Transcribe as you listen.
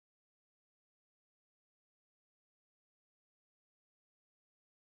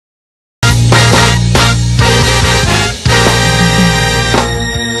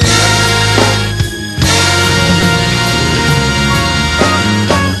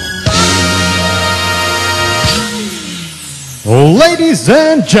Ladies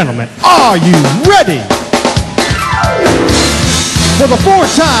and gentlemen, are you ready? For the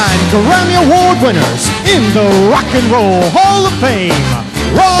 4-time Grammy Award winners in the Rock and Roll Hall of Fame,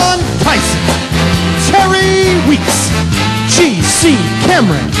 Ron Tyson, Terry Weeks, G.C.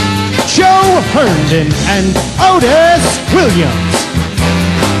 Cameron, Joe Herndon, and Otis Williams.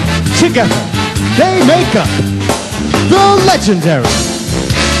 Together, they make up the legendary,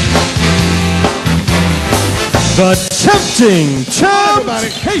 the Tempting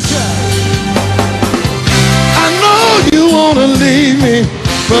Temptation. I know you wanna leave me,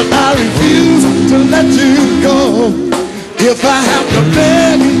 but I refuse to let you go. If I have to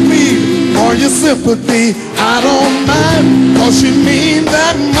beg and plead for your sympathy, I don't mind, 'cause you mean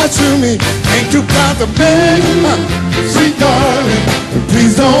that much to me. Ain't too proud to beg, sweet darling,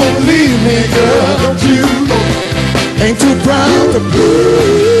 please don't leave me, girl, don't you go. Ain't too proud to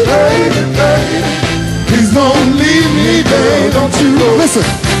plead, baby, baby, please don't leave me, baby, don't you go. Listen.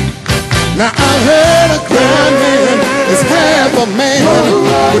 Now I've heard a crying man is half a man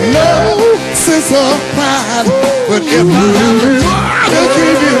with no sense of pride. But if I have to try to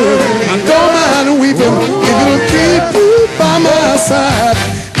keep you, I don't mind weeping if it'll keep you by my side.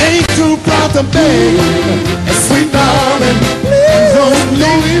 Ain't too proud to beg, sweet darling, please don't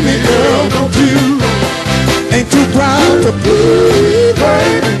leave me, girl, don't you. Ain't too proud to plead,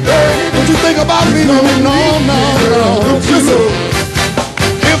 baby, baby. Don't you think about me, no, no, no, no, don't you so.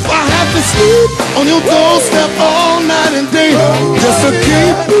 If I have to sleep on your doorstep all night and day, just to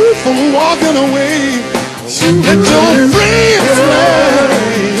keep you from walking away, let your friends know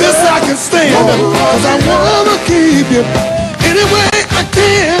this I can stand, 'cause I wanna keep you any way I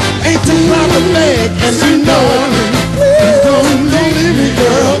can. Ain't too proud to beg, and you know it. Please don't leave me,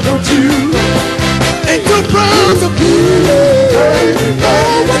 girl, don't you. Ain't too proud to plead, baby,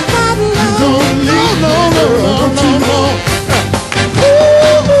 baby. Don't leave, no, no, no, no, no.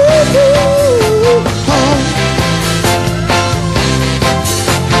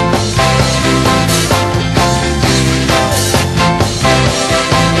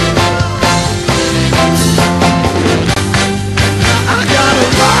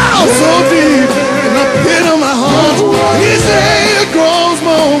 So deep in the pit of my heart, he say it grows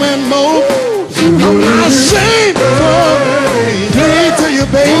more and more. I'm not ashamed for plead to you,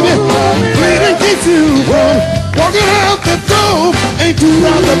 baby, pleading keeps you from walking out the door. Ain't too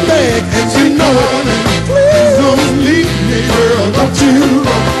proud to beg, and you know it. Please don't leave me, girl, don't you.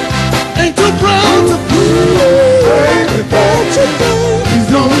 Ain't too proud to